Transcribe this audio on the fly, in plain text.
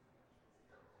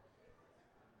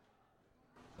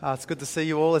It's good to see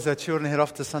you all as our children head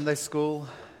off to Sunday school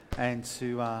and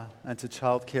to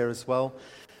childcare as well.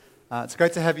 It's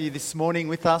great to have you this morning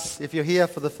with us. If you're here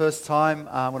for the first time,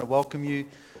 I want to welcome you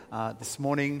this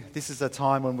morning. This is a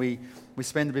time when we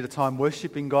spend a bit of time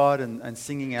worshiping God and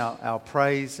singing our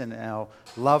praise and our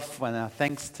love and our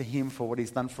thanks to Him for what He's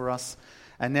done for us.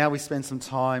 And now we spend some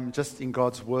time just in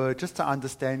God's Word, just to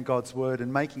understand God's Word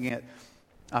and making it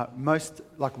most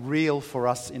real for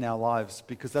us in our lives,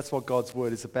 because that's what God's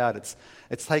Word is about.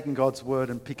 It's taking God's Word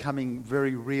and becoming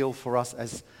very real for us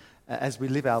as we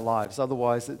live our lives.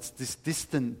 Otherwise, it's this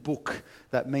distant book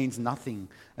that means nothing.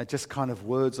 It's just kind of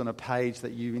words on a page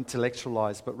that you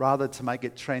intellectualize, but rather to make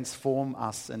it transform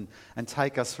us and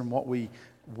take us from what we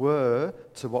were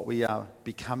to what we are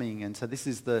becoming. And so this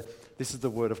is the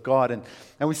Word of God.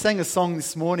 And we sang a song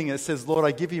this morning that says, "Lord,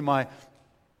 I give you my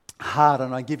heart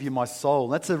and I give you my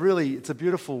soul." It's a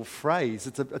beautiful phrase.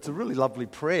 It's a really lovely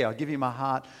prayer. I give you my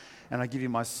heart and I give you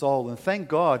my soul. And thank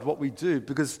God what we do,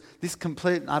 because this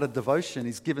complete and utter devotion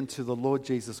is given to the Lord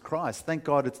Jesus Christ. Thank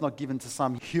God it's not given to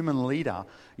some human leader.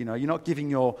 You know, you're not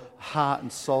giving your heart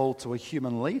and soul to a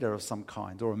human leader of some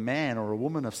kind, or a man or a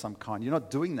woman of some kind. You're not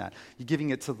doing that. You're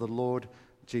giving it to the Lord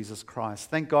Jesus Christ.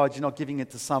 Thank God you're not giving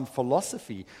it to some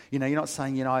philosophy. You know, you're not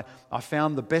saying, I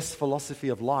found the best philosophy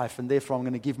of life and therefore I'm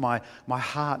going to give my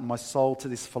heart and my soul to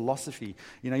this philosophy.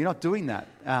 You know, you're not doing that.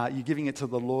 You're giving it to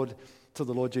the Lord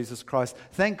Jesus Christ.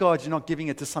 Thank God you're not giving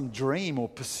it to some dream or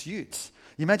pursuit.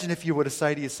 You imagine if you were to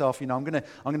say to yourself, I'm going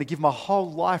to give my whole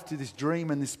life to this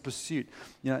dream and this pursuit.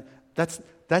 You know,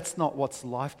 that's not what's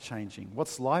life-changing.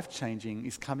 What's life-changing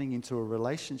is coming into a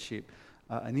relationship,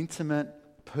 an intimate,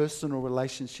 personal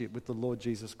relationship with the Lord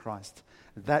Jesus Christ.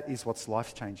 That is what's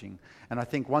life-changing. And I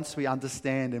think once we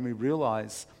understand and we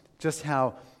realize just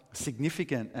how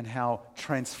significant and how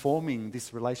transforming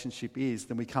this relationship is,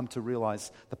 then we come to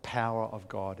realize the power of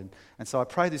God. And so I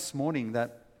pray this morning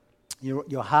that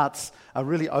your hearts are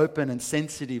really open and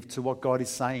sensitive to what God is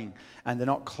saying, and they're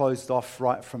not closed off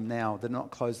right from now. They're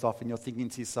not closed off, and you're thinking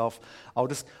to yourself, I'll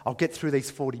get through these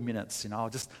 40 minutes,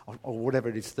 or whatever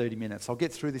it is, 30 minutes. I'll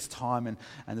get through this time, and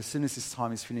as soon as this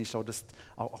time is finished,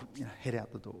 I'll head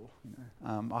out the door.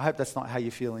 I hope that's not how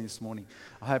you're feeling this morning.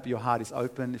 I hope your heart is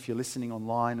open. If you're listening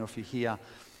online or if you're here,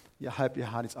 I hope your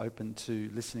heart is open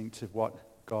to listening to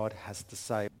what God has to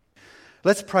say.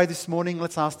 Let's pray this morning.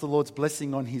 Let's ask the Lord's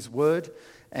blessing on His Word,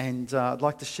 and I'd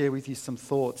like to share with you some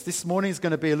thoughts. This morning is going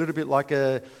to be a little bit like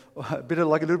a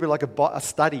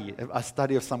study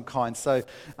of some kind. So,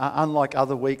 unlike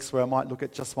other weeks where I might look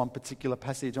at just one particular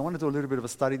passage, I want to do a little bit of a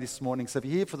study this morning. So, if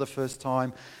you're here for the first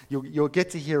time, you'll get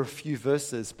to hear a few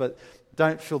verses, but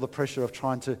don't feel the pressure of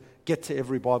trying to get to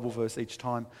every Bible verse each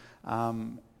time.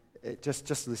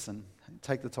 Just listen.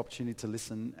 Take the opportunity to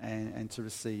listen and to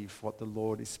receive what the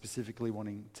Lord is specifically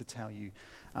wanting to tell you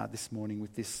this morning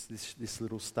with this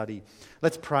little study.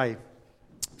 Let's pray.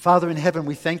 Father in heaven,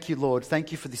 we thank you, Lord.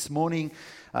 Thank you for this morning.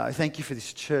 Thank you for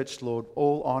this church, Lord.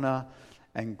 All honor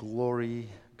and glory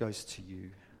goes to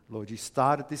you. Lord, you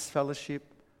started this fellowship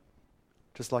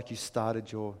just like you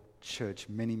started your church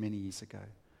many, many years ago.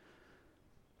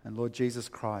 And Lord Jesus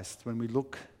Christ, when we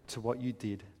look to what you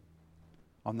did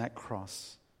on that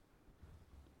cross,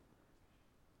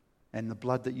 and the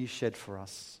blood that you shed for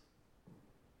us,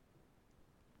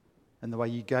 and the way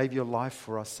you gave your life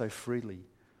for us so freely,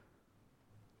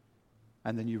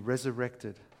 and then you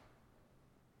resurrected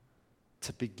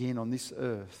to begin on this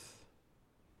earth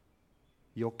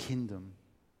your kingdom,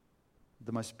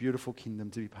 the most beautiful kingdom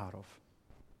to be part of.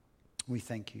 We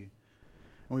thank you.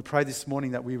 And we pray this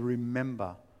morning that we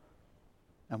remember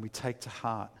and we take to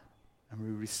heart and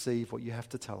we receive what you have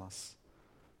to tell us,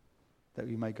 that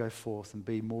we may go forth and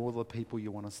be more the people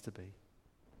you want us to be.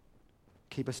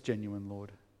 Keep us genuine,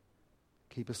 Lord.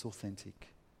 Keep us authentic.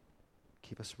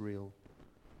 Keep us real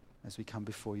as we come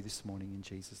before you this morning in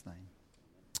Jesus' name.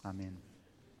 Amen.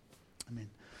 Amen.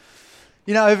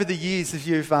 You know, over the years, if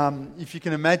you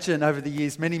can imagine, over the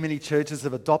years, many, many churches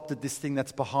have adopted this thing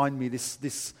that's behind me,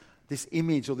 this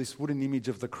image or this wooden image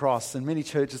of the cross. And many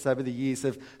churches over the years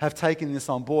have taken this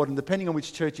on board. And depending on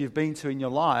which church you've been to in your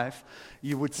life,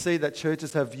 you would see that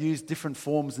churches have used different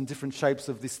forms and different shapes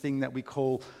of this thing that we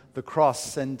call the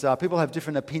cross. And people have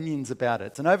different opinions about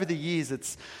it. And over the years,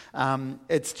 it's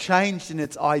changed in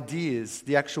its ideas,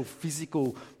 the actual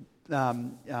physical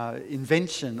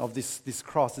invention of this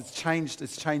cross. It's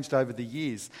changed over the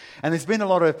years. And there's been a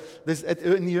lot of,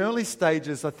 in the early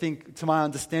stages, I think, to my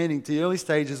understanding,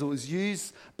 it was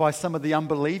used by some of the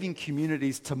unbelieving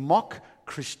communities to mock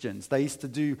Christians. They used to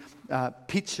do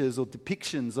pictures or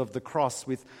depictions of the cross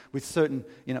with certain,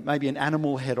 maybe an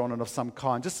animal head on it of some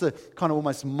kind, just to kind of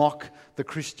almost mock the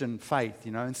Christian faith,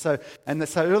 And so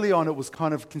early on it was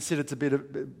kind of considered to be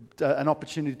an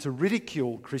opportunity to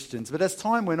ridicule Christians. But as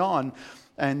time went on,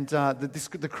 and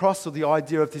the cross, or the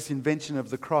idea of this invention of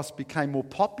the cross, became more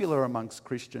popular amongst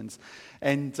Christians.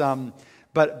 And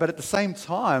but at the same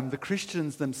time, the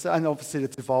Christians themselves, and obviously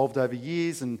it's evolved over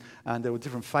years, and there were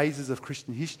different phases of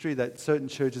Christian history that certain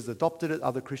churches adopted it,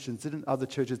 other Christians didn't, other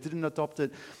churches didn't adopt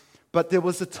it. But there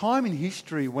was a time in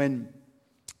history when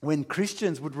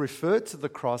Christians would refer to the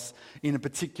cross in a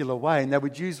particular way, and they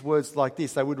would use words like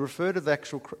this. They would refer to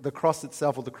the cross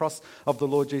itself, or the cross of the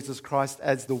Lord Jesus Christ,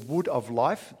 as the wood of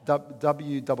life,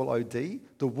 W-O-O-D,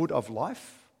 the wood of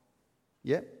life.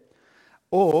 Yeah.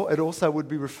 Or it also would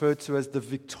be referred to as the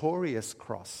victorious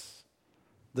cross.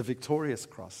 The victorious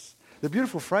cross. They're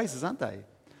beautiful phrases, aren't they?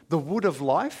 The wood of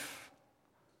life.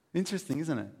 Interesting,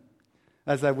 isn't it?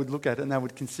 As they would look at it and they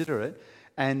would consider it.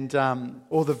 And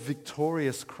or the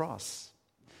victorious cross.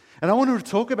 And I want to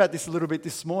talk about this a little bit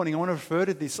this morning. I want to refer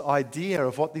to this idea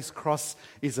of what this cross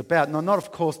is about. Now,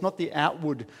 not the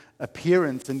outward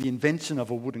appearance and the invention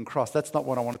of a wooden cross. That's not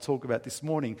what I want to talk about this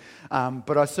morning.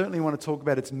 But I certainly want to talk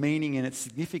about its meaning and its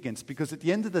significance, because at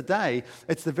the end of the day,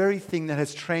 it's the very thing that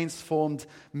has transformed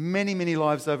many, many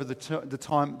lives over the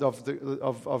time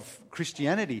of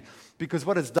Christianity. Because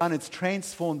what it's done, it's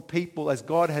transformed people as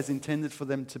God has intended for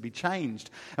them to be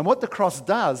changed. And what the cross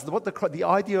does, the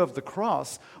idea of the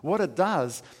cross, what it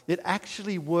does, it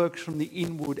actually works from the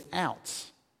inward out.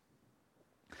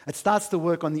 It starts to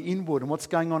work on the inward and what's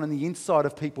going on the inside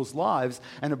of people's lives,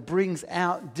 and it brings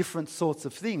out different sorts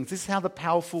of things. This is how the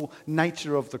powerful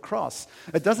nature of the cross.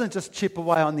 It doesn't just chip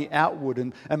away on the outward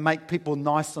and make people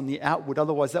nice on the outward.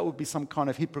 Otherwise, that would be some kind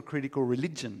of hypocritical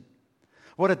religion.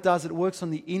 What it does, it works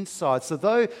on the inside. So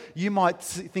though you might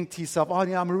think to yourself, oh,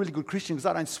 yeah, I'm a really good Christian because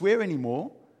I don't swear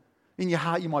anymore, in your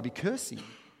heart you might be cursing.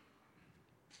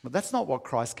 But that's not what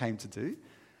Christ came to do.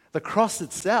 The cross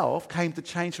itself came to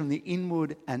change from the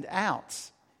inward and out.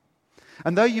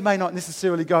 And though you may not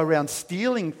necessarily go around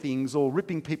stealing things or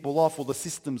ripping people off or the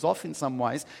systems off in some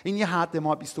ways, in your heart there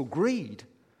might be still greed.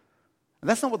 And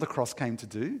that's not what the cross came to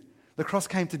do. The cross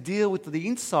came to deal with the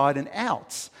inside and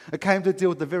out. It came to deal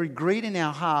with the very greed in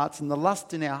our hearts and the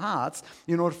lust in our hearts,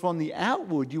 in order from the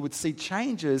outward you would see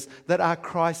changes that are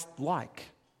Christ-like.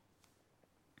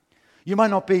 You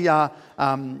might not be,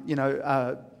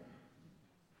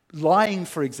 lying,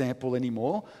 for example,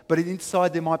 anymore, but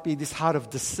inside there might be this heart of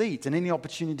deceit, and any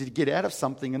opportunity to get out of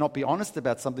something and not be honest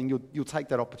about something, you'll take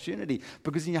that opportunity,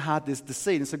 because in your heart there's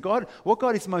deceit. And so what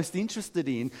God is most interested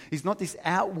in is not this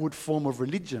outward form of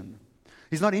religion.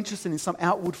 He's not interested in some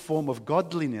outward form of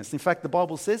godliness. In fact, the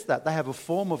Bible says that. They have a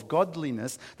form of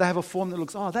godliness. They have a form that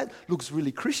looks, that looks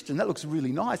really Christian. That looks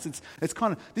really nice. It's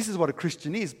kind of, this is what a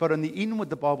Christian is. But on the inward,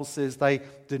 the Bible says they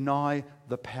deny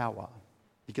the power.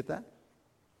 You get that?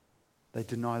 They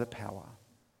deny the power.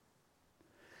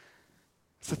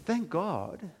 So thank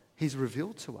God He's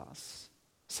revealed to us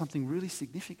something really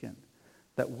significant,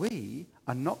 that we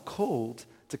are not called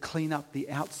to clean up the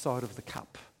outside of the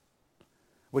cup.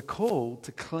 We're called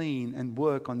to clean and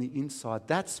work on the inside.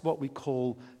 That's what we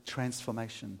call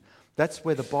transformation. That's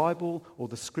where the Bible or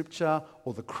the Scripture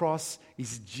or the cross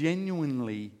is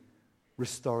genuinely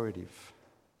restorative.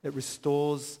 It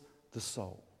restores the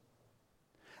soul.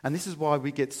 And this is why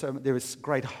there is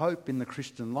great hope in the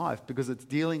Christian life, because it's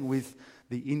dealing with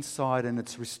the inside and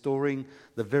it's restoring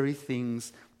the very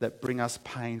things that bring us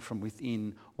pain from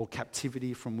within, or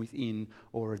captivity from within,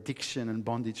 or addiction and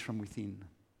bondage from within.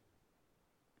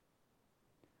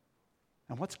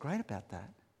 And what's great about that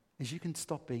is you can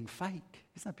stop being fake.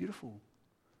 Isn't that beautiful?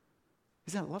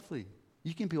 Isn't that lovely?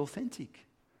 You can be authentic.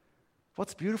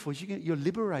 What's beautiful is you're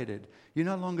liberated. You're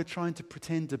no longer trying to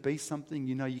pretend to be something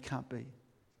you know you can't be.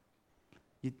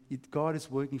 God is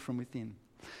working from within.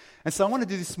 And so I want to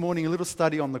do this morning a little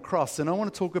study on the cross, and I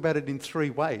want to talk about it in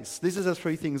three ways. These are the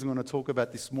three things I'm going to talk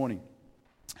about this morning.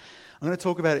 I'm going to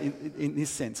talk about it in this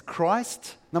sense.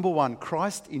 Number one,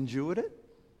 Christ endured it.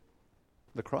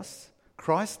 The cross.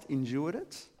 Christ endured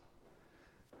it.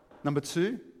 Number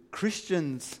two,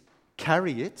 Christians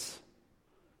carry it.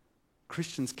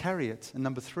 Christians carry it. And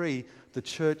number three, the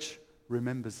church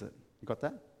remembers it. You got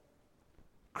that?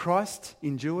 Christ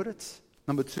endured it.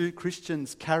 Number two,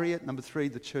 Christians carry it. Number three,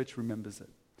 the church remembers it.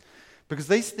 Because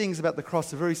these things about the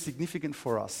cross are very significant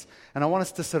for us. And I want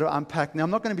us to sort of unpack. Now, I'm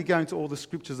not going to be going to all the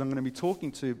scriptures I'm going to be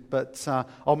talking to, but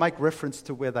I'll make reference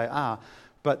to where they are.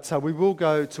 But we will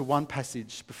go to one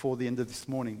passage before the end of this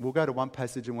morning. We'll go to one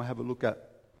passage and we'll have a look at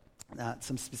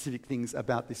some specific things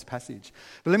about this passage.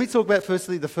 But let me talk about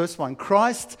firstly the first one.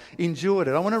 Christ endured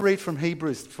it. I want to read from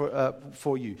Hebrews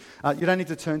for you. You don't need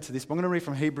to turn to this, but I'm going to read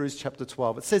from Hebrews chapter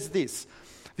 12. It says this.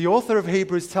 The author of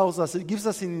Hebrews tells us, it gives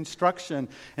us an instruction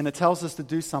and it tells us to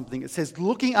do something. It says,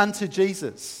 looking unto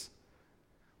Jesus,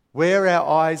 where our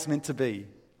eyes meant to be,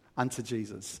 unto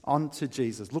Jesus, onto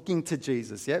Jesus, looking to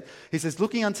Jesus. Yeah, he says,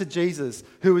 looking unto Jesus,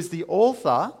 who is the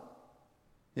author,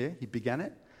 he began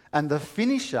it, and the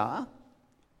finisher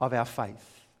of our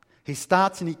faith. He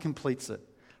starts and he completes it.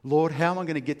 Lord, how am I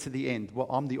going to get to the end? Well,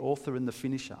 I'm the author and the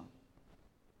finisher.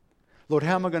 Lord,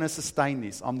 how am I going to sustain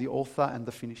this? I'm the author and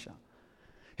the finisher.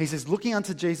 He says, looking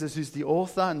unto Jesus, who's the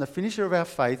author and the finisher of our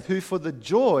faith, who for the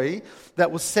joy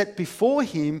that was set before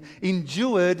him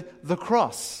endured the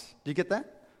cross. Do you get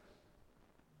that?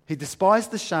 He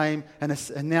despised the shame and has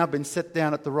now been set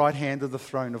down at the right hand of the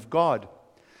throne of God.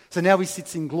 So now he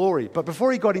sits in glory. But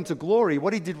before he got into glory,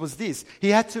 what he did was this. He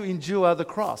had to endure the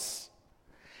cross.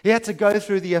 He had to go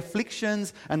through the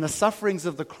afflictions and the sufferings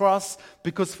of the cross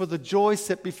because for the joy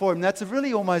set before him. That's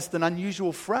really almost an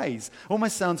unusual phrase.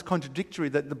 Almost sounds contradictory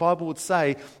that the Bible would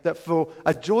say that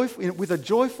with a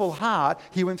joyful heart,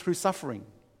 he went through suffering.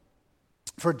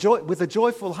 With a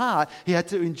joyful heart, he had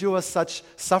to endure such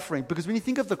suffering. Because when you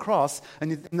think of the cross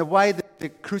and the way that the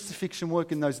crucifixion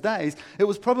worked in those days, it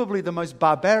was probably the most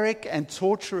barbaric and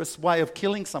torturous way of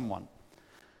killing someone.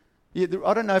 I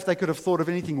don't know if they could have thought of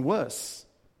anything worse.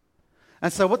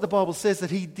 And so what the Bible says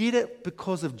that he did it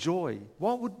because of joy.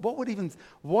 Where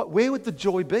would the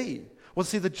joy be? Well,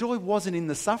 see, the joy wasn't in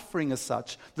the suffering as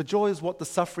such. The joy is what the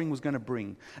suffering was going to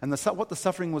bring. And what the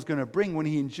suffering was going to bring when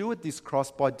he endured this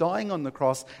cross by dying on the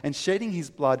cross and shedding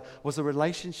his blood was a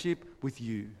relationship with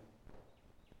you.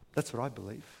 That's what I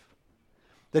believe.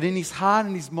 That in his heart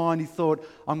and his mind he thought,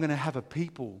 I'm going to have a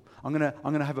people. I'm going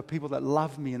to have a people that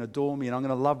love me and adore me, and I'm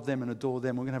going to love them and adore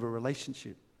them. We're going to have a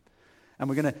relationship. And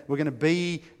they're going to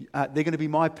be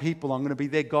my people. I'm going to be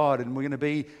their God, and we're going to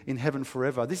be in heaven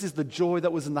forever. This is the joy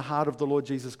that was in the heart of the Lord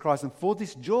Jesus Christ. And for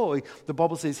this joy, the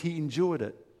Bible says he endured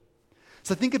it.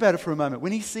 So think about it for a moment.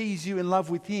 When he sees you in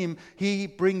love with him, he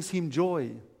brings him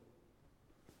joy.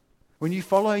 When you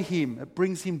follow him, it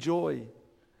brings him joy.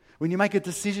 When you make a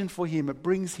decision for him, it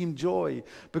brings him joy.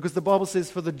 Because the Bible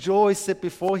says, for the joy set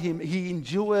before him, he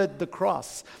endured the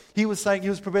cross. He was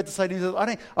prepared to say to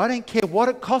himself, I don't care what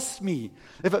it costs me.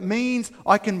 If it means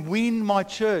I can win my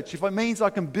church, if it means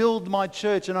I can build my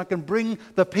church and I can bring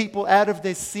the people out of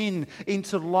their sin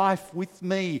into life with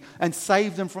me and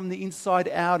save them from the inside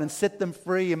out and set them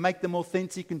free and make them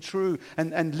authentic and true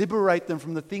and liberate them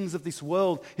from the things of this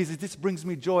world. He says, this brings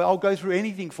me joy. I'll go through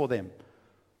anything for them.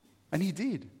 And he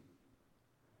did.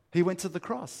 He went to the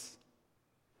cross.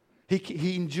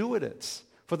 He endured it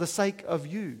for the sake of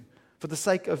you, for the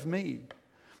sake of me.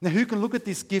 Now, who can look at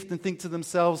this gift and think to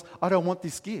themselves, I don't want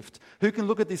this gift? Who can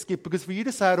look at this gift? Because for you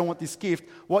to say, I don't want this gift,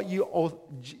 what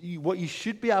you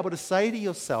should be able to say to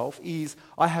yourself is,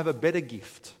 I have a better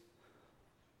gift.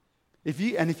 If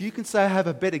you can say, I have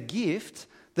a better gift,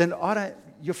 then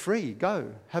you're free.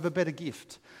 Go, have a better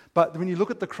gift. But when you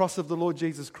look at the cross of the Lord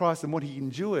Jesus Christ and what he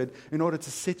endured in order to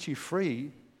set you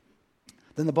free,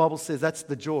 then the Bible says that's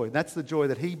the joy. That's the joy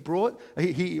that he brought,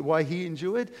 why he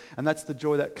endured, and that's the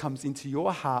joy that comes into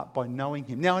your heart by knowing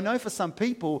him. Now, I know for some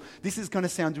people, this is going to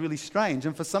sound really strange,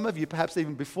 and for some of you, perhaps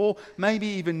even before, maybe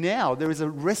even now, there is a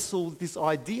wrestle with this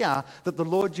idea that the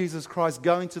Lord Jesus Christ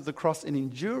going to the cross and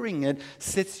enduring it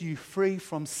sets you free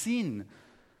from sin.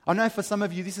 I know for some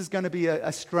of you, this is going to be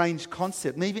a strange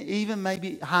concept, even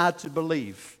maybe hard to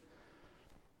believe.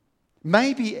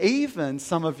 Maybe even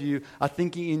some of you are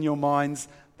thinking in your minds,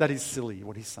 that is silly,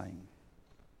 what he's saying.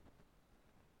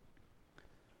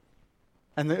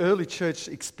 And the early church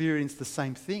experienced the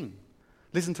same thing.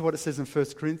 Listen to what it says in 1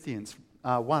 Corinthians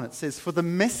 1. It says, for the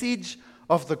message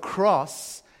of the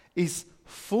cross is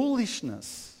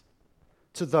foolishness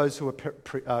to those who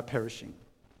are perishing.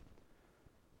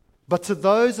 But to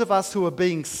those of us who are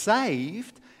being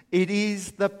saved, it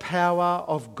is the power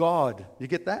of God. You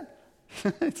get that?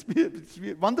 It's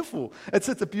wonderful. It's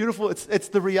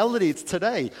the reality. It's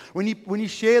today. When you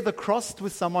share the cross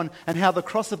with someone and how the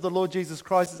cross of the Lord Jesus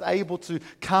Christ is able to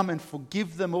come and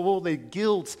forgive them of all their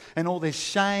guilt and all their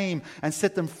shame and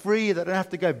set them free, that they don't have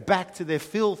to go back to their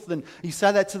filth. And you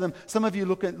say that to them. Some of you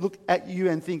look at you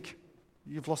and think,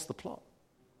 you've lost the plot.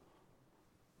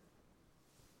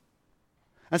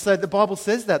 And so the Bible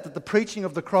says that the preaching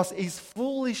of the cross is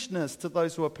foolishness to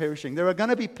those who are perishing. There are going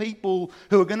to be people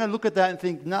who are going to look at that and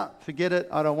think, nah, forget it,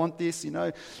 I don't want this,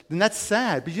 And that's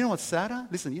sad. But you know what's sadder?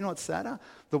 Listen, you know what's sadder?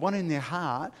 The one in their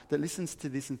heart that listens to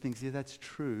this and thinks, yeah, that's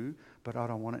true, but I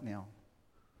don't want it now.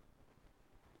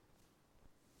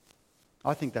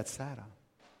 I think that's sadder.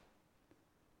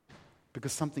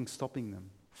 Because something's stopping them.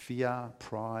 Fear,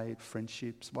 pride,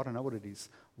 friendships, I don't know what it is.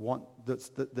 Want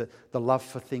the love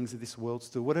for things of this world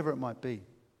still, whatever it might be.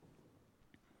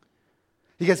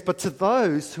 He goes, but to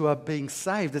those who are being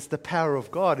saved, it's the power of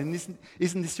God. And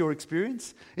isn't this your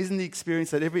experience? Isn't the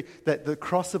experience that the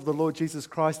cross of the Lord Jesus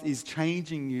Christ is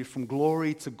changing you from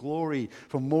glory to glory,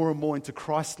 from more and more into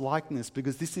Christ-likeness?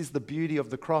 Because this is the beauty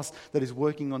of the cross that is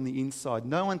working on the inside.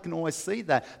 No one can always see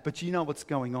that, but you know what's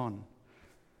going on.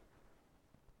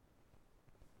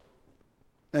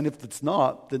 And if it's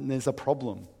not, then there's a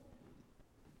problem.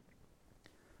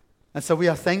 And so we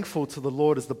are thankful to the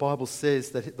Lord, as the Bible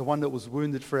says, that the one that was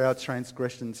wounded for our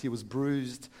transgressions, he was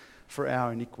bruised for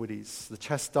our iniquities. The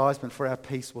chastisement for our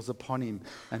peace was upon him,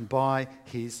 and by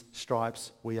his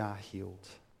stripes we are healed.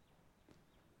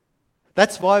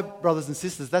 That's why, brothers and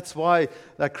sisters, that's why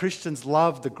Christians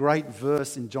love the great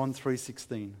verse in John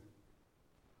 3:16.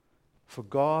 For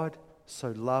God so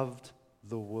loved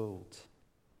the world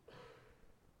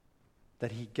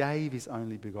that he gave his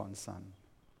only begotten Son.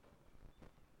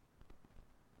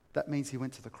 That means he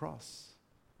went to the cross.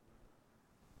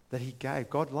 That he gave.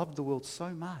 God loved the world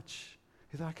so much.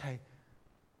 He thought, okay,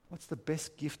 what's the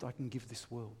best gift I can give this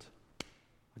world?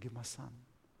 I'll give my Son.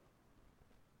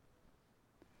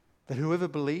 That whoever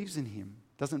believes in him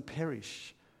doesn't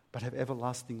perish, but have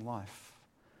everlasting life.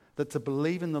 That to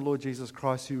believe in the Lord Jesus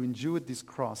Christ, who endured this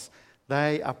cross,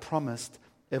 they are promised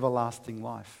everlasting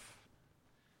life.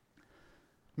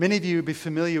 Many of you will be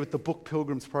familiar with the book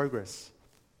Pilgrim's Progress.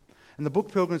 And the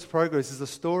book Pilgrim's Progress is a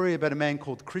story about a man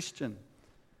called Christian.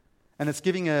 And it's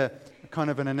giving a kind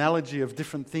of an analogy of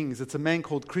different things. It's a man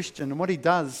called Christian, and what he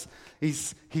does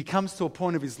is he comes to a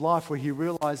point of his life where he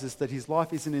realizes that his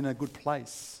life isn't in a good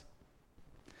place.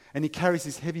 And he carries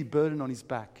this heavy burden on his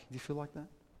back. Do you feel like that?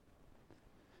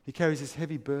 He carries this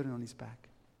heavy burden on his back.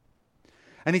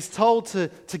 And he's told to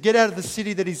get out of the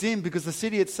city that he's in, because the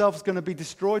city itself is going to be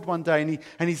destroyed one day.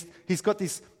 And he's got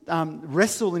this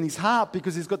wrestle in his heart,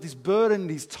 because he's got this burden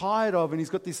he's tired of, and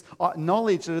he's got this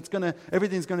knowledge that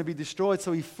everything's going to be destroyed.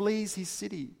 So he flees his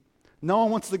city. No one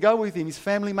wants to go with him. His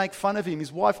family make fun of him.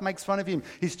 His wife makes fun of him.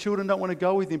 His children don't want to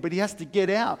go with him. But he has to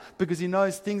get out because he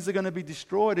knows things are going to be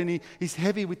destroyed, and he's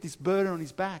heavy with this burden on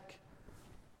his back.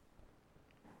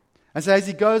 And so as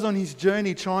he goes on his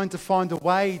journey trying to find a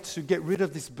way to get rid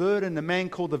of this burden, a man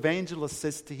called Evangelist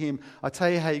says to him, I tell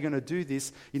you how you're going to do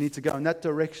this. You need to go in that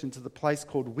direction to the place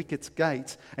called Wicket's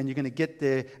Gate, and you're going to get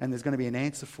there and there's going to be an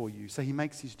answer for you. So he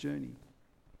makes his journey.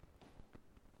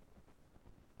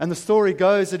 And the story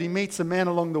goes that he meets a man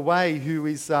along the way who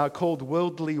is called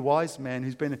Worldly Wise Man,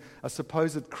 who's been a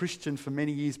supposed Christian for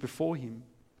many years before him.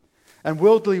 And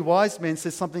Worldly Wise Man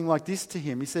says something like this to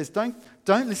him. He says, don't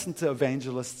listen to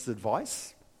Evangelist's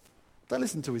advice. Don't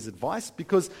listen to his advice,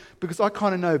 because I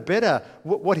kind of know better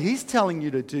what he's telling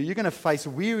you to do. You're going to face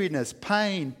weariness,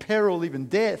 pain, peril, even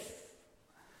death.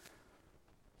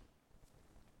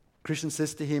 Christian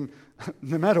says to him,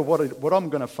 no matter what I'm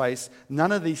going to face,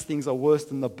 none of these things are worse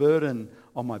than the burden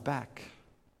on my back.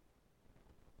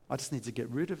 I just need to get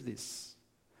rid of this.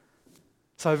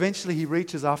 So eventually he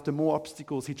reaches, after more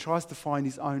obstacles, he tries to find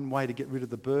his own way to get rid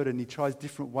of the burden. He tries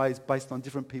different ways based on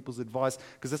different people's advice,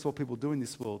 because that's what people do in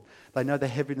this world. They know the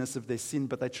heaviness of their sin,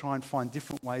 but they try and find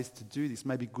different ways to do this.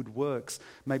 Maybe good works,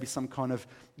 maybe some kind of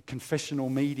confessional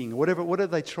meeting, or whatever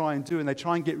they try and do, and they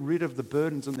try and get rid of the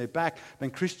burdens on their back.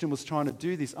 And Christian was trying to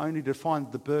do this only to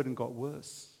find the burden got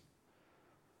worse.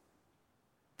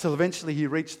 Till eventually he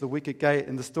reached the wicket gate,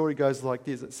 and the story goes like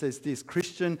this. It says this: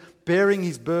 Christian, bearing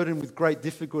his burden with great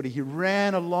difficulty, he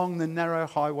ran along the narrow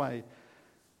highway,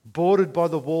 bordered by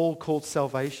the wall called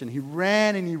salvation. He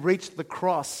ran and he reached the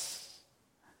cross,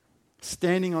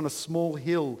 standing on a small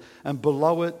hill, and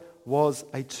below it was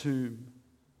a tomb.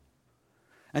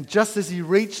 And just as he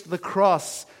reached the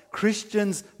cross,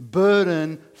 Christian's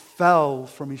burden fell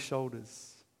from his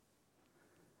shoulders,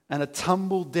 and it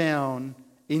tumbled down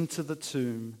into the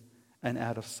tomb and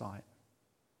out of sight.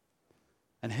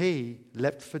 And he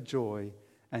leapt for joy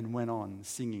and went on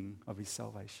singing of his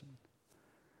salvation.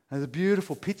 And it's a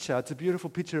beautiful picture. It's a beautiful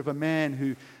picture of a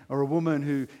man or a woman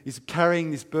who is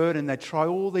carrying this burden. They try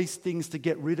all these things to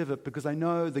get rid of it because they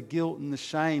know the guilt and the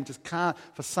shame just can't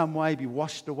for some way be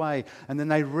washed away. And then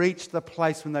they reach the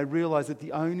place when they realize that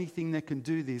the only thing that can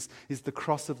do this is the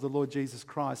cross of the Lord Jesus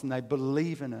Christ, and they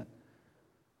believe in it.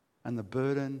 And the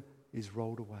burden is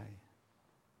rolled away.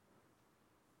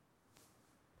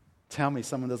 Tell me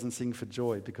someone doesn't sing for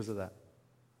joy because of that.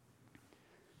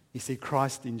 You see,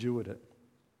 Christ endured it.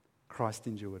 Christ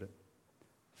endured it.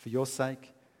 For your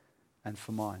sake and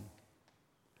for mine.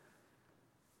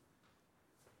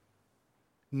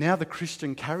 Now the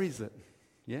Christian carries it.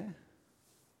 Yeah?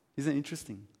 Isn't it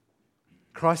interesting?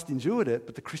 Christ endured it,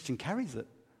 but the Christian carries it.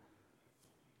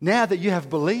 Now that you have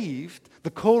believed, the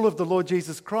call of the Lord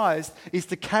Jesus Christ is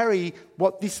to carry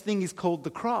what this thing is called the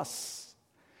cross.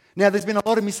 Now, there's been a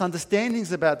lot of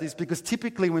misunderstandings about this because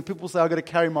typically when people say, I've got to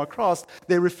carry my cross,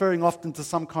 they're referring often to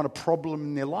some kind of problem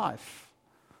in their life.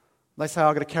 They say,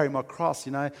 I've got to carry my cross,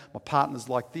 my partner's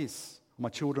like this, my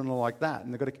children are like that.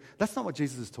 And that's not what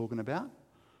Jesus is talking about.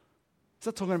 He's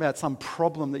not talking about some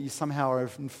problem that you somehow are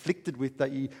inflicted with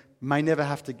that you may never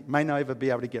be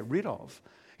able to get rid of.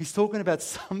 He's talking about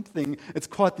something, it's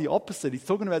quite the opposite. He's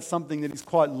talking about something that is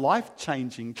quite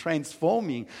life-changing,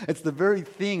 transforming. It's the very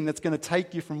thing that's going to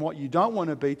take you from what you don't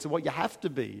want to be to what you have to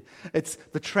be. It's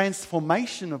the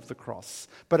transformation of the cross.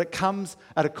 But it comes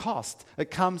at a cost.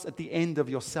 It comes at the end of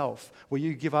yourself, where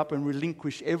you give up and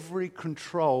relinquish every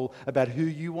control about who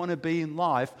you want to be in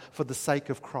life for the sake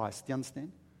of Christ. Do you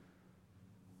understand?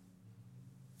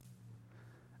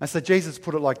 And so Jesus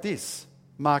put it like this.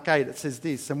 Mark 8, it says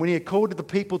this, and when he had called the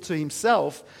people to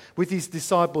himself with his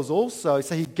disciples also,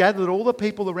 so he gathered all the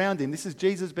people around him. This is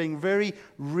Jesus being very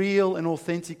real and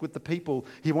authentic with the people.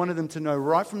 He wanted them to know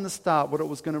right from the start what it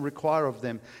was going to require of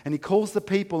them. And he calls the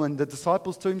people and the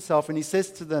disciples to himself, and he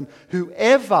says to them,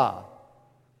 whoever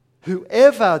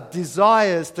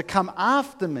desires to come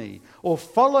after me or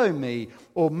follow me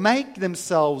or make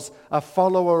themselves a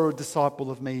follower or a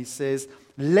disciple of me, he says,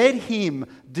 let him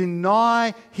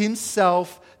deny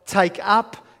himself, take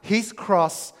up his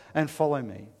cross, and follow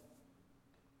me.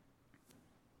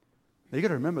 Now you've got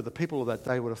to remember, the people of that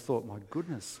day would have thought, my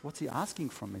goodness, what's he asking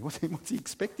from me? What's he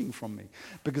expecting from me?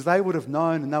 Because they would have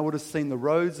known and they would have seen the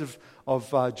roads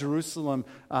of Jerusalem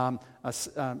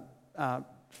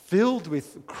filled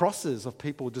with crosses of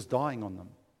people just dying on them.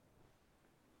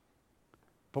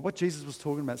 But what Jesus was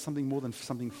talking about, something more than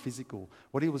something physical.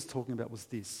 What he was talking about was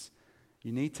this.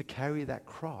 You need to carry that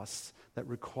cross that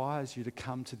requires you to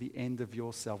come to the end of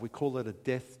yourself. We call it a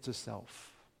death to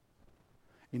self.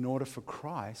 In order for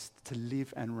Christ to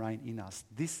live and reign in us.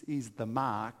 This is the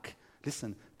mark.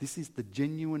 Listen, this is the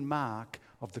genuine mark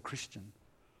of the Christian.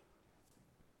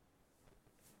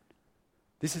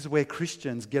 This is where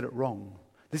Christians get it wrong.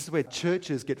 This is where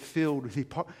churches get filled with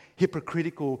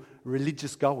hypocritical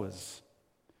religious goers.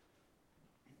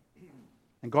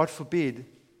 And God forbid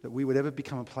that we would ever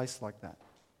become a place like that.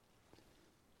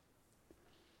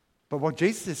 But what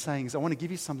Jesus is saying is, I want to give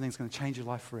you something that's going to change your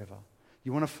life forever.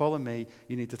 You want to follow me,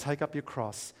 you need to take up your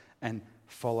cross and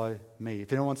follow me.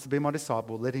 If anyone wants to be my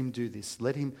disciple, let him do this.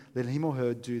 Let him or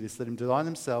her do this. Let them deny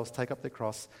themselves, take up their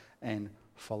cross, and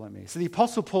follow me. So the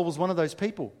Apostle Paul was one of those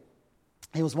people.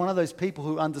 He was one of those people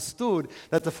who understood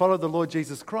that to follow the Lord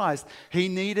Jesus Christ, he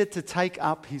needed to take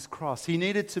up his cross. He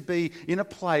needed to be in a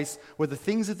place where the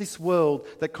things of this world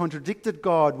that contradicted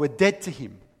God were dead to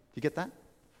him. You get that?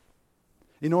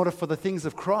 In order for the things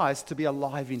of Christ to be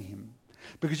alive in him.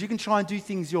 Because you can try and do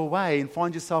things your way and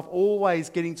find yourself always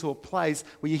getting to a place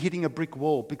where you're hitting a brick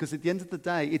wall. Because at the end of the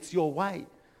day, it's your way.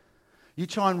 You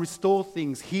try and restore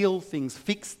things, heal things,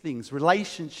 fix things,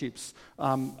 relationships,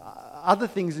 other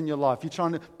things in your life. You're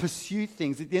trying to pursue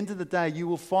things. At the end of the day, you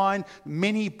will find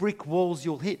many brick walls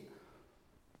you'll hit.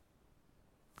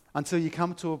 Until you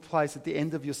come to a place at the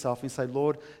end of yourself and say,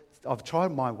 Lord, I've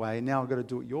tried my way, and now I've got to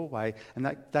do it your way.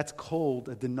 And that's called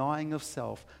a denying of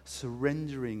self,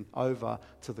 surrendering over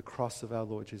to the cross of our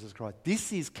Lord Jesus Christ.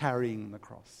 This is carrying the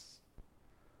cross.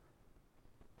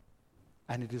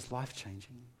 And it is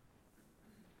life-changing.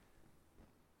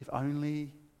 If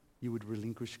only you would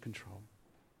relinquish control.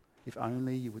 If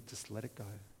only you would just let it go.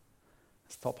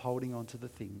 Stop holding on to the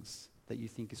things that you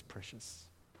think is precious.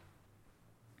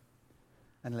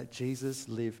 And let Jesus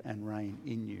live and reign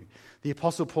in you. The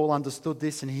Apostle Paul understood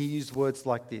this and he used words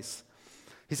like this.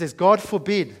 He says, God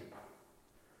forbid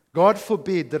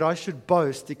that I should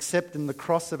boast except in the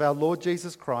cross of our Lord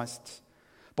Jesus Christ,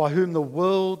 by whom the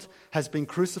world has been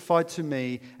crucified to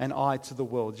me and I to the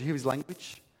world. Did you hear his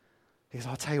language? He goes,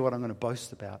 I'll tell you what I'm going to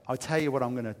boast about. I'll tell you what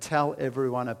I'm going to tell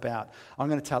everyone about. I'm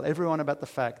going to tell everyone about the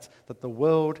fact that the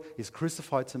world is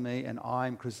crucified to me and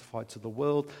I'm crucified to the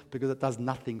world because it does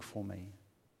nothing for me.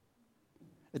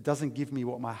 It doesn't give me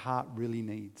what my heart really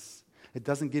needs. It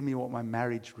doesn't give me what my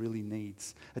marriage really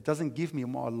needs. It doesn't give me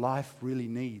what my life really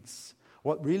needs.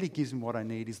 What really gives me what I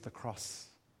need is the cross.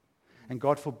 And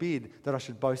God forbid that I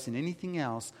should boast in anything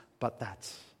else but that.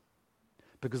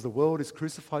 Because the world is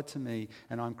crucified to me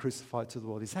and I'm crucified to the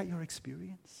world. Is that your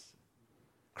experience?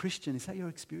 Christian, is that your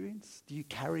experience? Do you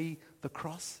carry the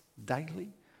cross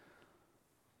daily?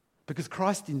 Because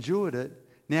Christ endured it,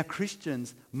 now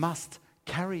Christians must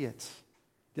carry it.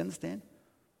 Do you understand?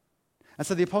 And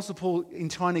so the Apostle Paul, in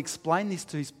trying to explain this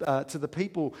to the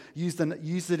people, used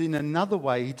it in another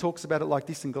way. He talks about it like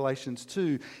this in Galatians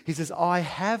 2. He says, I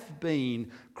have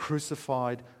been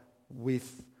crucified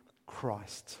with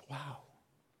Christ. Wow.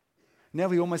 Now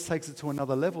he almost takes it to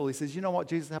another level. He says, you know what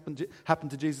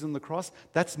happened to Jesus on the cross?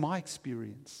 That's my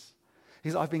experience. He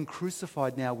says, I've been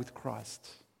crucified now with Christ.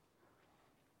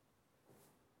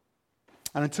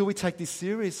 And until we take this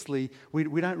seriously, we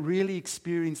don't really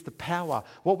experience the power.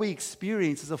 What we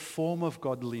experience is a form of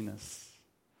godliness.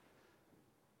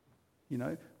 You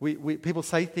know, people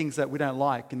say things that we don't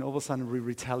like, and all of a sudden we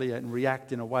retaliate and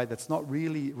react in a way that's not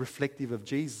really reflective of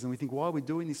Jesus. And we think, why are we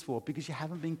doing this for? Because you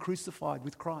haven't been crucified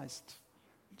with Christ.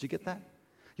 Do you get that?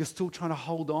 You're still trying to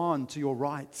hold on to your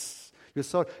rights. You're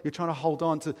trying to hold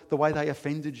on to the way they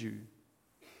offended you.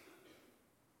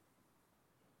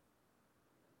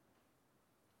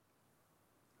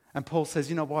 And Paul says,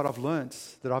 you know what, I've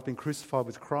learnt that I've been crucified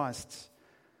with Christ.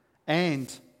 And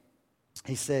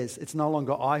he says, it's no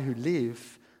longer I who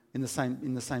live, in the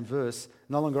same verse,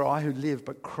 no longer I who live,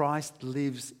 but Christ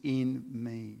lives in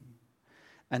me.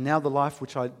 And now the life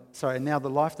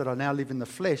that I now live in the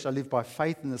flesh, I live by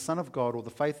faith in the Son of God, or the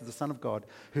faith of the Son of God,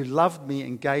 who loved me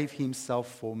and gave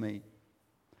himself for me.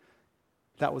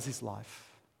 That was his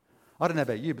life. I don't know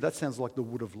about you, but that sounds like the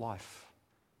wood of life.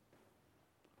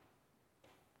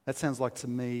 That sounds like, to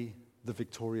me, the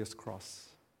victorious cross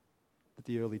that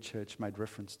the early church made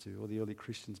reference to, or the early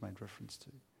Christians made reference to.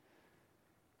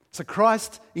 So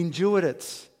Christ endured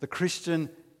it. The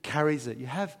Christian carries it. You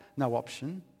have no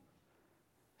option.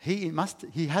 He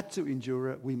had to endure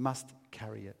it. We must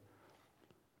carry it.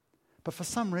 But for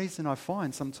some reason, I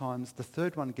find sometimes the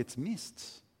third one gets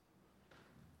missed.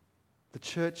 The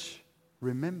church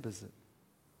remembers it.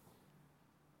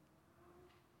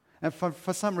 And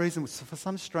for some reason, for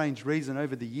some strange reason,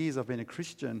 over the years I've been a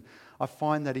Christian, I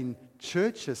find that in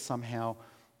churches somehow,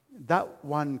 that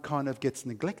one kind of gets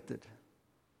neglected.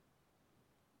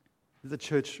 The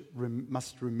church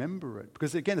must remember it.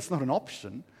 Because again, it's not an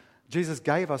option. Jesus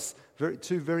gave us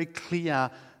two very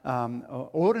clear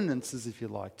ordinances, if you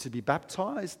like, to be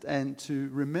baptized and to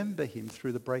remember him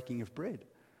through the breaking of bread.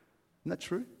 Isn't that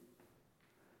true?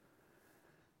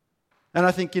 And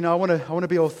I think, I want to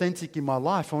be authentic in my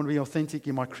life. I want to be authentic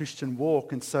in my Christian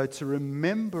walk. And so to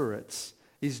remember it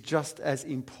is just as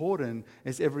important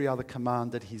as every other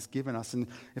command that he's given us. And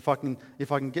if I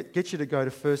can get you to go to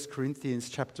 1 Corinthians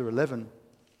chapter 11.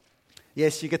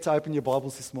 Yes, you get to open your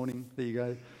Bibles this morning. There you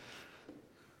go.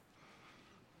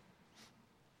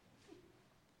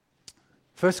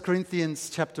 1 Corinthians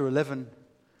chapter 11.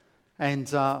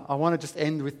 And I want to just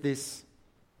end with this.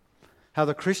 How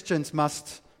the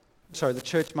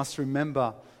church must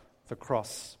remember the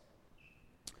cross.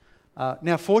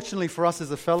 Now, fortunately for us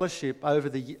as a fellowship, over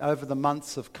the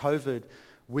months of COVID,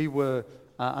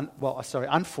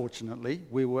 unfortunately,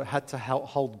 we had to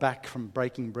hold back from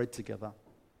breaking bread together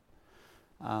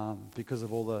because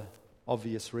of all the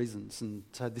obvious reasons. And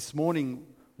so this morning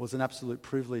was an absolute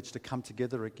privilege to come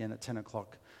together again at 10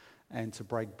 o'clock and to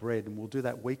break bread. And we'll do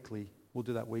that weekly. We'll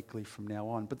do that weekly from now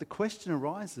on. But the question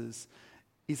arises,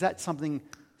 is that something,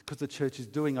 because the church is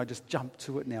doing, I just jump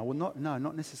to it now? Well,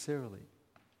 not necessarily.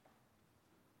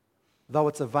 Though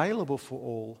it's available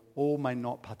for all may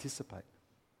not participate.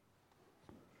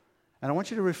 And I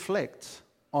want you to reflect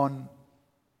on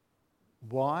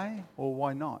why or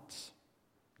why not.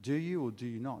 Do you or do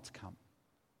you not come?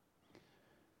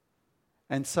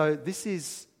 And so this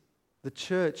is the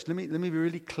church. Let me be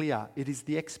really clear. It is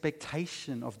the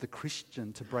expectation of the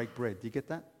Christian to break bread. Do you get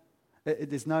that?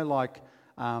 There's no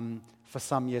for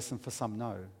some yes and for some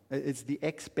no. It's the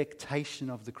expectation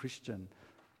of the Christian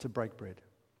to break bread.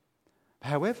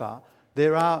 However,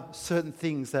 there are certain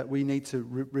things that we need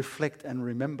to reflect and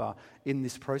remember in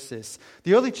this process.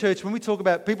 The early church, when we talk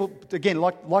about people, again,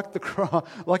 like the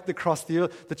cross,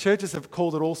 the churches have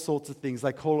called it all sorts of things.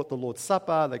 They call it the Lord's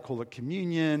Supper, they call it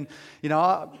communion.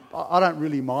 I don't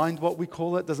really mind what we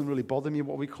call it. It doesn't really bother me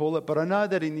what we call it. But I know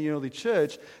that in the early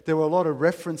church, there were a lot of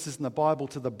references in the Bible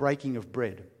to the breaking of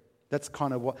bread. That's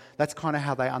kind of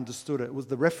how they understood it.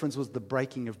 The reference was the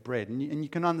breaking of bread. And you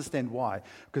can understand why.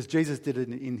 Because Jesus did it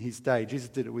in his day. Jesus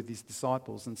did it with his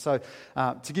disciples. And so,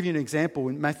 to give you an example,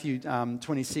 in Matthew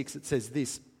 26, it says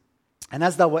this. And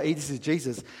as they were eating, this is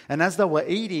Jesus, and as they were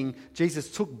eating,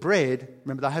 Jesus took bread.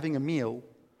 Remember, they're having a meal.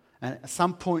 And at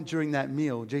some point during that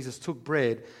meal, Jesus took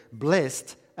bread,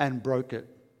 blessed, and broke it.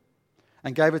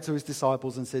 And gave it to his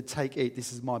disciples and said, "Take, eat,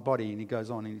 this is my body." And he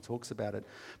goes on and he talks about it.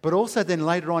 But also then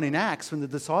later on in Acts, when the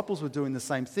disciples were doing the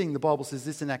same thing, the Bible says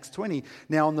this in Acts 20.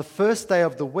 Now on the first day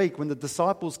of the week, when the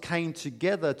disciples came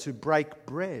together to break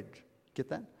bread. Get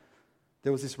that?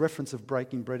 there was this reference of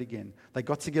breaking bread again. They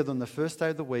got together on the first day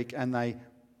of the week and they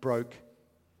broke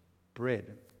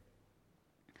bread.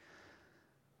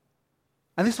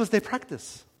 And this was their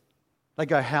practice. They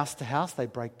go house to house, they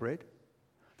break bread.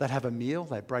 They'd have a meal,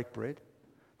 they'd break bread.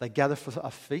 They'd gather for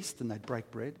a feast and they'd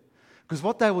break bread. Because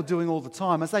what they were doing all the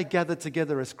time, as they gathered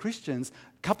together as Christians,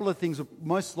 a couple of things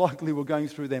most likely were going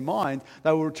through their mind.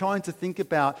 They were trying to think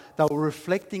about, they were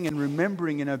reflecting and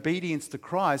remembering in obedience to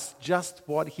Christ just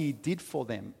what He did for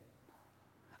them.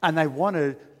 And they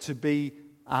wanted to be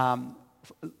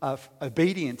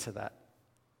obedient to that.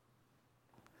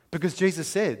 Because Jesus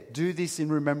said, do this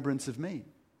in remembrance of me.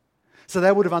 So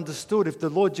they would have understood if the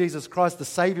Lord Jesus Christ, the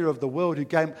Savior of the world, who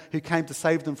came to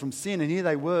save them from sin, and here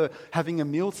they were having a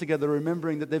meal together,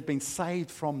 remembering that they've been saved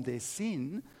from their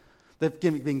sin, they've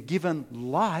been given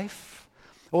life.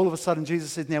 All of a sudden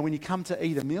Jesus said, now when you come to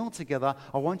eat a meal together,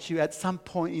 I want you at some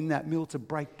point in that meal to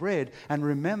break bread and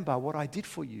remember what I did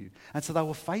for you. And so they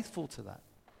were faithful to that.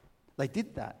 They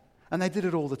did that. And they did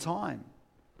it all the time.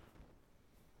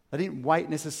 They didn't wait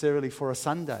necessarily for a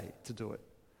Sunday to do it.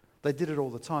 They did it all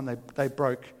the time. They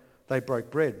broke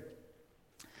bread.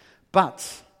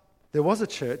 But there was a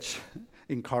church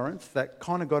in Corinth that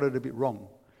kind of got it a bit wrong.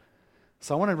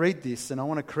 So I want to read this and I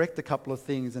want to correct a couple of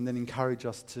things and then encourage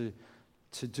us to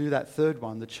do that third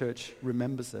one. The church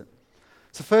remembers it.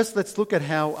 So first, let's look at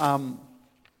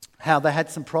how they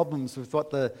had some problems with what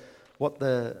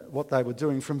they were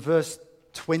doing from verse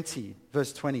 20.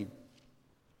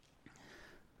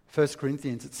 1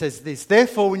 Corinthians, it says this,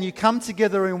 therefore, when you come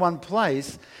together in one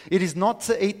place, it is not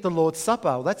to eat the Lord's Supper.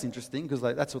 Well, that's interesting because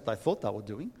that's what they thought they were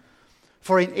doing.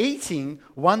 For in eating,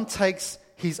 one takes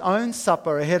his own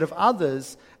supper ahead of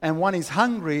others, and one is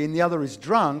hungry and the other is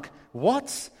drunk.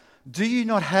 What? Do you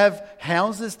not have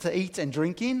houses to eat and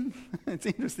drink in? It's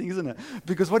interesting, isn't it?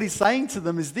 Because what he's saying to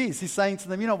them is this. He's saying to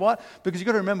them, you know what? Because you've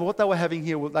got to remember what they were having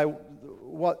here,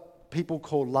 what people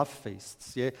call love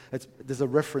feasts. Yeah, there's a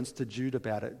reference to Jude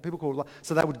about it. People call it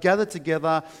so they would gather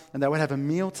together and they would have a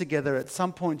meal together. At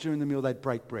some point during the meal, they'd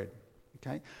break bread.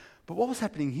 Okay, but what was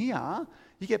happening here?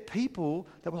 You get people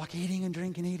that were like eating and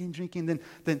drinking.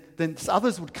 Then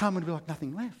others would come and be like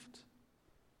nothing left,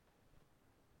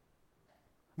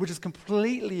 which is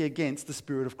completely against the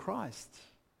Spirit of Christ.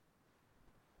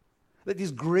 That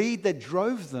this greed that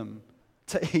drove them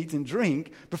to eat and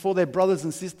drink before their brothers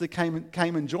and sisters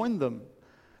came and joined them.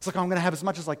 It's like, I'm going to have as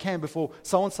much as I can before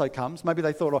so-and-so comes. Maybe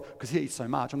they thought, because he eats so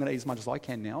much, I'm going to eat as much as I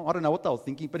can now. I don't know what they were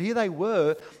thinking, but here they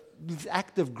were, this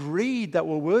act of greed that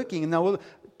were working, and they were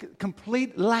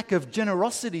complete lack of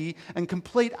generosity and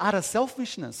complete utter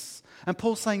selfishness. And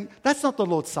Paul's saying, that's not the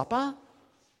Lord's Supper.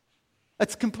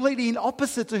 It's completely in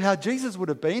opposite to how Jesus would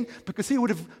have been, because he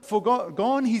would have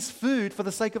forgone his food for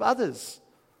the sake of others.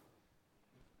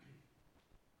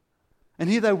 And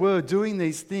here they were doing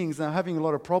these things, they were having a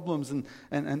lot of problems,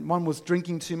 and one was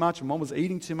drinking too much, and one was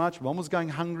eating too much, one was going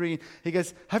hungry. He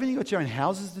goes, haven't you got your own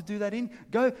houses to do that in?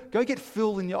 Go get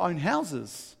filled in your own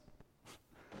houses.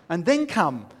 And then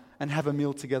come and have a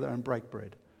meal together and break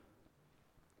bread.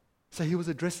 So he was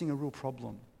addressing a real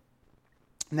problem.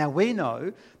 Now we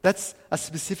know that's a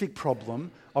specific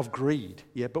problem of greed,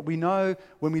 yeah. But we know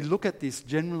when we look at this,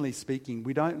 generally speaking,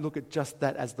 we don't look at just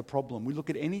that as the problem. We look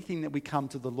at anything that we come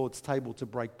to the Lord's table to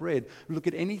break bread. We look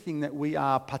at anything that we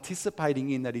are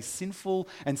participating in that is sinful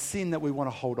and sin that we want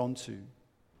to hold on to.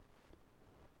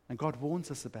 And God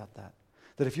warns us about that.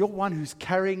 That if you're one who's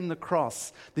carrying the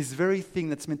cross, this very thing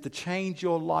that's meant to change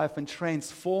your life and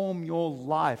transform your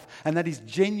life, and that is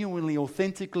genuinely,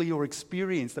 authentically your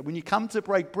experience, that when you come to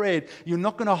break bread, you're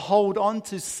not going to hold on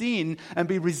to sin and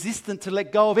be resistant to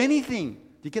let go of anything. Do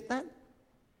you get that?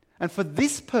 And for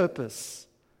this purpose,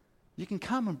 you can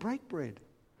come and break bread.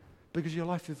 Because your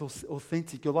life is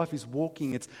authentic, your life is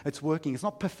walking, it's working. It's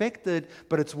not perfected,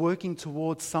 but it's working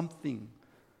towards something.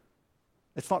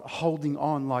 It's not holding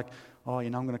on like, oh,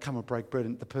 I'm going to come and break bread,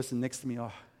 and the person next to me,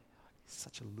 oh, he's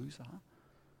such a loser.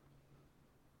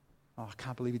 Oh, I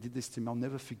can't believe he did this to me. I'll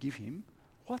never forgive him.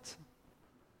 What?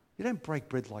 You don't break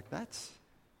bread like that.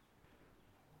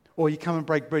 Or you come and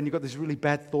break bread and you've got this really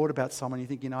bad thought about someone. You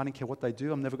think, I don't care what they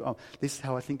do. This is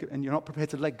how I think. And you're not prepared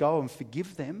to let go and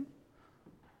forgive them.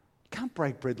 You can't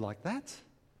break bread like that.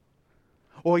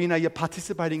 Or, you're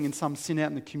participating in some sin out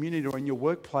in the community or in your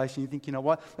workplace and you think,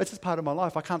 what, that's just part of my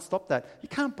life. I can't stop that. You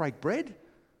can't break bread.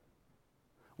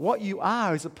 What you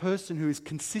are is a person who is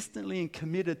consistently and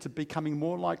committed to becoming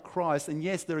more like Christ. And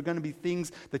yes, there are going to be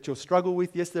things that you'll struggle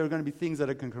with. Yes, there are going to be things that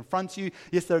are going to confront you.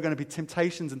 Yes, there are going to be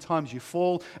temptations and times you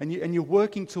fall. And you're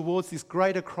working towards this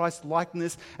greater Christ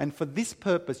likeness. And for this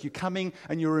purpose, you're coming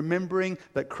and you're remembering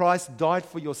that Christ died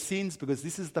for your sins, because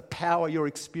this is the power you're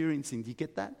experiencing. Do you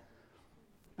get that?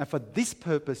 And for this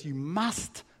purpose, you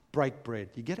must break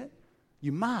bread. You get it?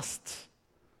 You must.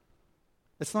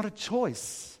 It's not a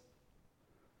choice.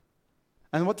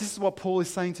 And this is what Paul is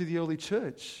saying to the early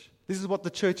church. This is what the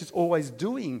church is always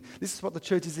doing. This is what the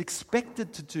church is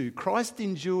expected to do. Christ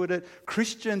endured it.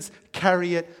 Christians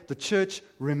carry it. The church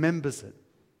remembers it.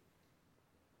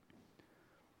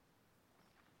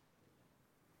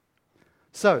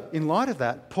 So, in light of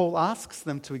that, Paul asks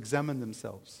them to examine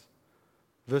themselves.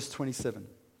 Verse 27.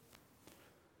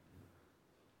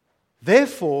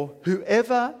 Therefore,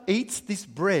 whoever eats this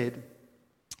bread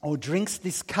or drinks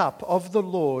this cup of the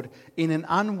Lord in an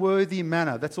unworthy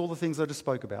manner, that's all the things I just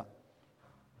spoke about,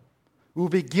 will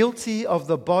be guilty of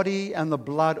the body and the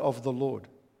blood of the Lord.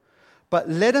 But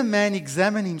let a man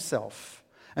examine himself,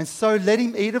 and so let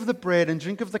him eat of the bread and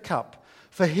drink of the cup.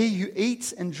 For he who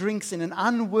eats and drinks in an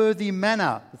unworthy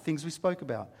manner, the things we spoke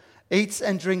about, eats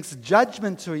and drinks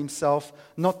judgment to himself,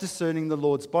 not discerning the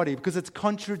Lord's body, because it's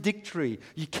contradictory.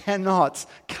 You cannot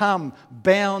come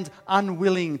bound,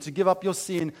 unwilling to give up your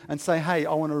sin and say, hey,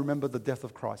 I want to remember the death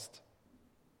of Christ.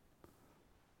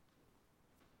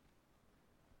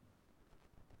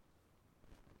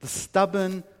 The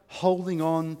stubborn holding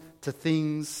on to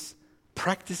things,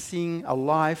 practicing a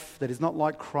life that is not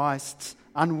like Christ,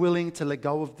 unwilling to let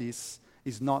go of this,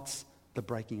 is not the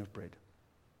breaking of bread.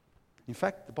 In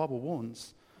fact, the Bible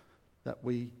warns that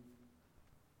we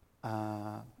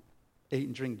eat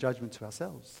and drink judgment to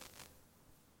ourselves.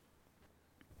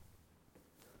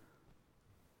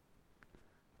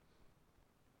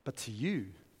 But to you,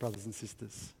 brothers and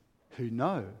sisters, who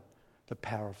know the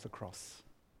power of the cross,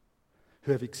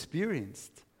 who have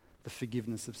experienced the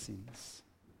forgiveness of sins,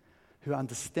 who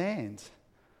understand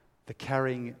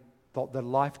the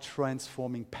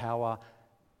life-transforming power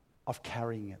of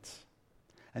carrying it,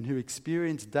 and who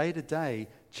experience day-to-day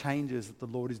changes that the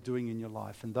Lord is doing in your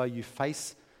life. And though you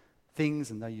face things,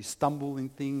 and though you stumble in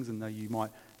things, and though you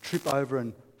might trip over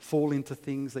and fall into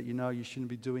things that you know you shouldn't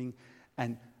be doing,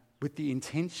 and with the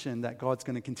intention that God's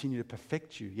going to continue to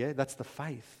perfect you, that's the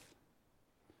faith.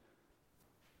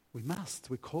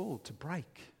 We're called to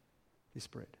break this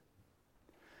bread.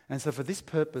 And so for this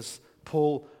purpose,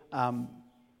 Paul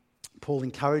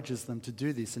encourages them to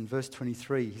do this. In verse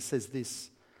 23, he says this.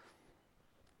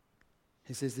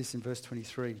 He says this in verse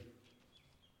 23.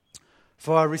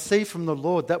 For I received from the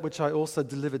Lord that which I also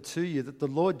delivered to you, that the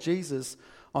Lord Jesus,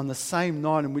 on the same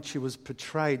night in which he was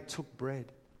betrayed, took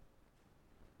bread.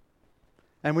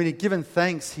 And when he had given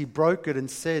thanks, he broke it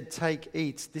and said, take,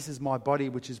 eat, this is my body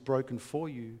which is broken for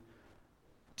you.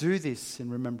 Do this in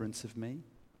remembrance of me.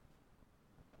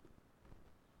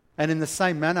 And in the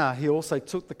same manner, he also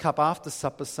took the cup after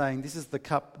supper, saying, this is the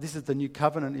cup, this is the new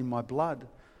covenant in my blood.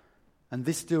 And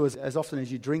this do as often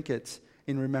as you drink it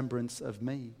in remembrance of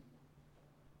me.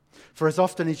 For as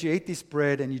often as you eat this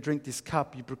bread and you drink this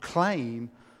cup, you proclaim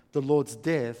the Lord's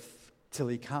death till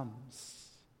he comes.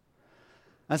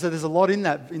 And so there's a lot in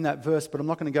that verse, but I'm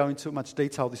not going to go into much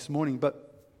detail this morning.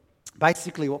 But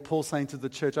basically what Paul's saying to the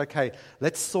church, okay,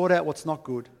 let's sort out what's not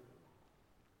good.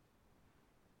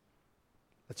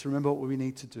 Let's remember what we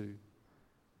need to do,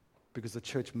 because the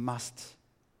church must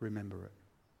remember it.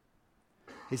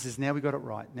 He says, now we've got it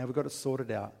right. Now we've got it sorted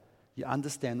out. You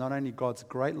understand not only God's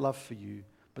great love for you,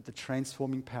 but the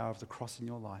transforming power of the cross in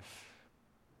your life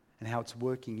and how it's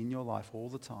working in your life all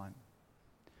the time.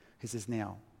 He says,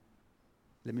 now,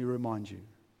 let me remind you,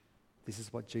 this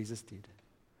is what Jesus did.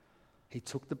 He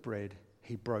took the bread,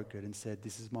 he broke it and said,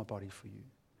 this is my body for you.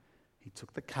 He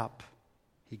took the cup,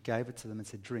 he gave it to them and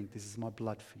said, drink, this is my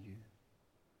blood for you.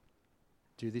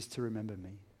 Do this to remember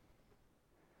me.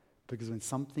 Because when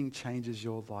something changes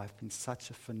your life in such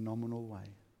a phenomenal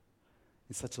way,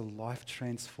 in such a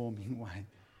life-transforming way,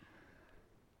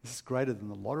 this is greater than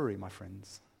the lottery, my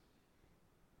friends.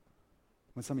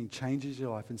 When something changes your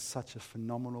life in such a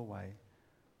phenomenal way,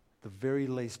 the very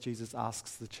least Jesus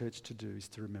asks the church to do is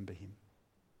to remember him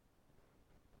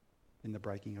in the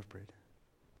breaking of bread.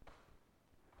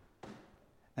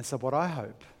 And so what I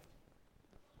hope,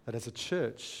 that as a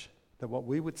church, that what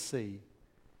we would see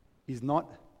is not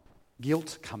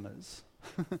guilt comers,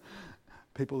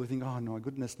 people who think, oh no,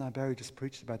 goodness, no, Barry just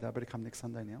preached about that, I better come next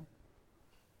Sunday now.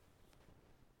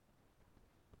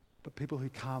 But people who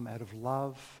come out of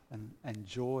love and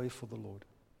joy for the Lord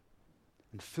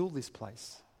and fill this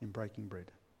place in breaking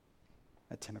bread.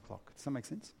 at 10 o'clock. Does that make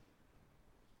sense?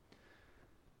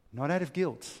 Not out of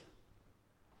guilt,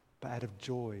 but out of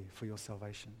joy for your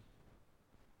salvation.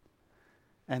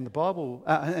 And the Bible,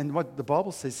 and what the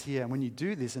Bible says here, and when you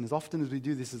do this, and as often as we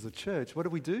do this as a church,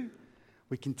 what do?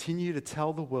 We continue to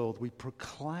tell the world, we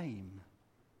proclaim.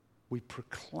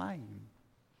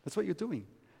 That's what you're doing.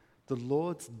 The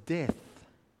Lord's death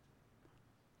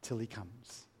till he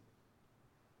comes.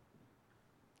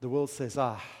 The world says,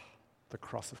 the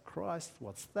cross of Christ,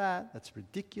 what's that? That's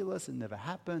ridiculous, it never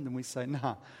happened. And we say,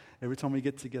 nah, every time we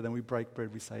get together and we break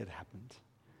bread, we say it happened.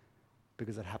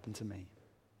 Because it happened to me.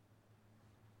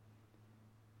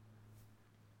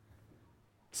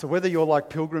 So whether you're like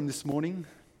Pilgrim this morning,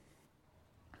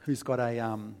 who's got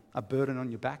a burden on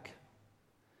your back,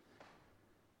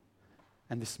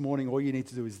 and this morning all you need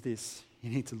to do is this. You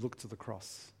need to look to the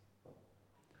cross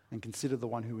and consider the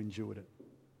one who endured it.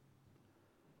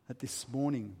 That this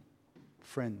morning,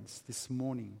 friends,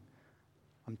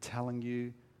 I'm telling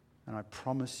you, and I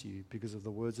promise you, because of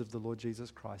the words of the Lord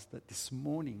Jesus Christ, that this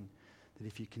morning, that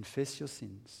if you confess your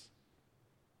sins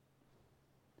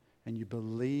and you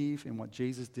believe in what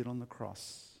Jesus did on the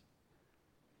cross,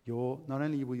 not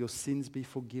only will your sins be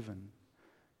forgiven,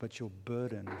 but your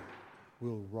burden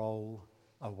will roll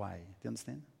away. Do you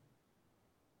understand?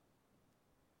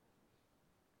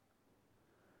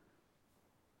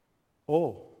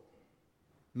 Or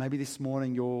maybe this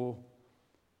morning you're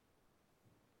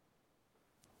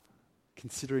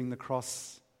considering the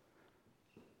cross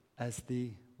as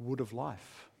the wood of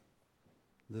life,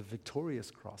 the victorious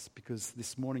cross, because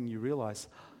this morning you realize,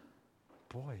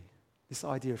 boy, this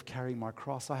idea of carrying my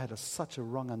cross, I had such a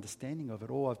wrong understanding of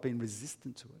it, or I've been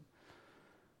resistant to it.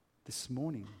 This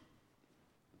morning,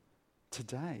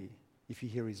 today, if you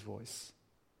hear his voice,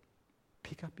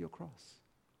 pick up your cross.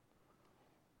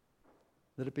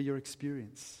 Let it be your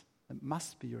experience. It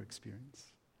must be your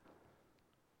experience.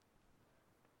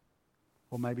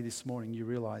 Or maybe this morning you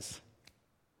realize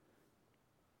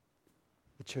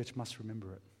the church must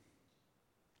remember it.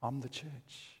 I'm the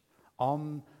church.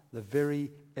 I'm the very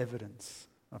evidence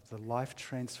of the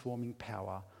life-transforming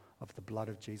power of the blood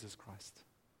of Jesus Christ.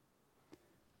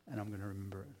 And I'm going to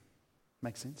remember it.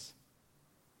 Make sense?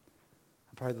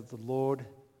 I pray that the Lord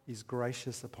is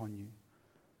gracious upon you,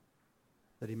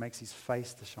 that he makes his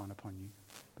face to shine upon you,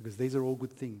 because these are all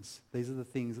good things. These are the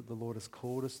things that the Lord has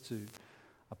called us to,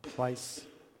 a place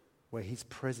where his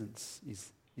presence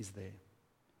is there.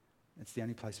 It's the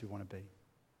only place we want to be.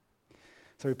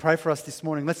 So we pray for us this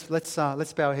morning. Let's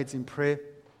bow our heads in prayer.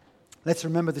 Let's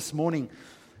remember this morning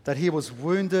that he was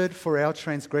wounded for our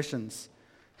transgressions.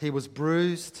 He was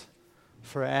bruised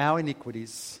for our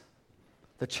iniquities.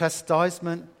 The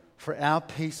chastisement for our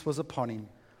peace was upon him,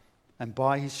 and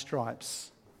by his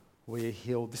stripes we are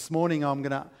healed. This morning I'm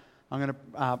going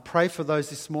to pray for those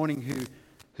this morning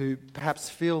who perhaps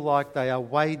feel like they are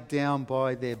weighed down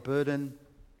by their burden.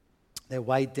 They're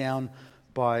weighed down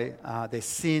by their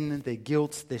sin, their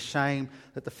guilt, their shame.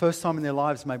 That the first time in their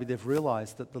lives maybe they've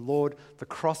realized that the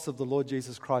cross of the Lord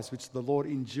Jesus Christ, which the Lord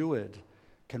endured,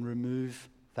 can remove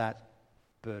that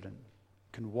burden,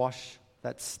 can wash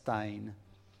that stain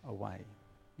away.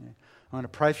 Yeah. I'm going to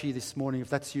pray for you this morning. If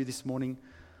that's you this morning,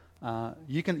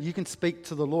 you can speak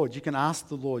to the Lord. You can ask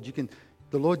the Lord.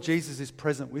 The Lord Jesus is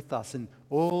present with us, and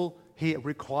all he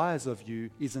requires of you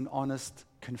is an honest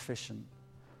confession.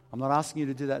 I'm not asking you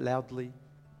to do that loudly.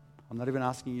 I'm not even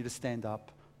asking you to stand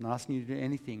up. I'm not asking you to do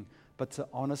anything, but to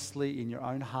honestly, in your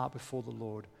own heart before the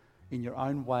Lord, in your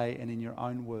own way and in your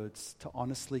own words, to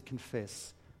honestly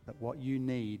confess that what you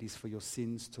need is for your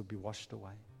sins to be washed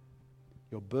away,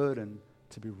 your burden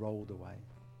to be rolled away.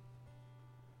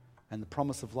 And the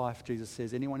promise of life, Jesus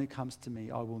says, anyone who comes to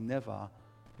me, I will never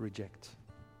reject.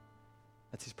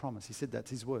 That's his promise. He said that's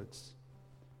his words,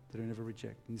 that he'll never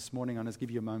reject. And this morning, I'm going to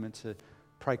give you a moment to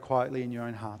pray quietly in your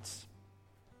own hearts.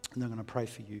 And I'm going to pray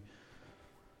for you.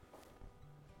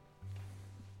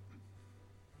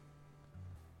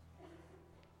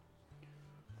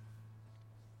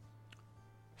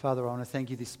 Father, I want to thank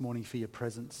you this morning for your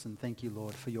presence, and thank you,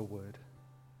 Lord, for your word.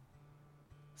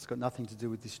 It's got nothing to do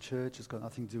with this church. It's got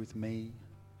nothing to do with me.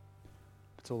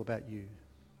 It's all about you.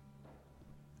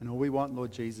 And all we want,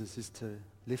 Lord Jesus, is to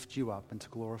lift you up and to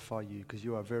glorify you, because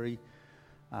you are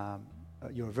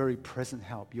you're a very present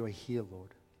help. You are here, Lord.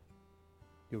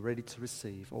 You're ready to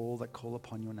receive all that call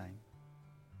upon your name.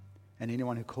 And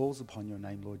anyone who calls upon your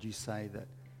name, Lord, you say that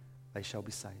they shall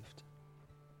be saved.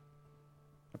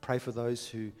 I pray for those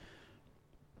who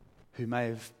may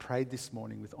have prayed this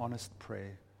morning with honest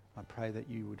prayer. I pray that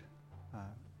you would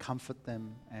comfort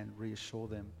them and reassure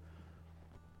them,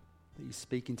 that you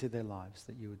speak into their lives,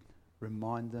 that you would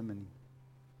remind them and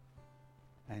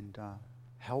and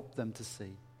help them to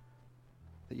see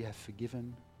that you have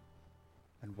forgiven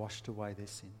and washed away their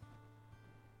sin.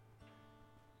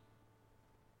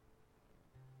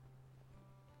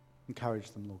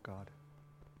 Encourage them, Lord God.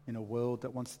 In a world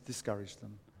that wants to discourage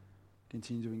them,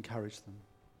 continue to encourage them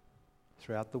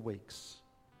throughout the weeks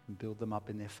and build them up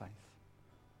in their faith.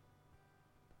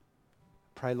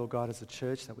 Pray, Lord God, as a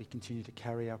church that we continue to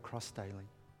carry our cross daily,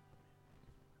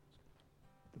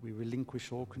 that we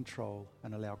relinquish all control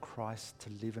and allow Christ to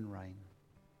live and reign.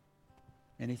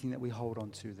 Anything that we hold on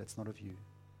to that's not of you,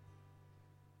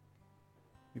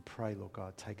 we pray, Lord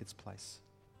God, take its place.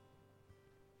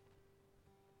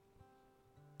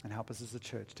 And help us as a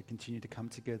church to continue to come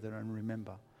together and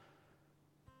remember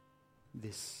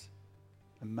this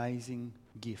amazing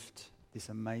gift, this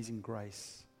amazing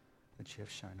grace that you have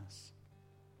shown us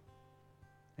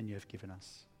and you have given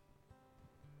us.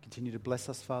 Continue to bless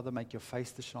us, Father. Make your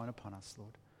face to shine upon us,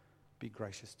 Lord. Be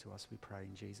gracious to us, we pray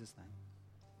in Jesus' name.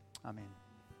 Amen.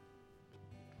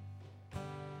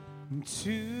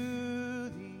 To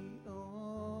the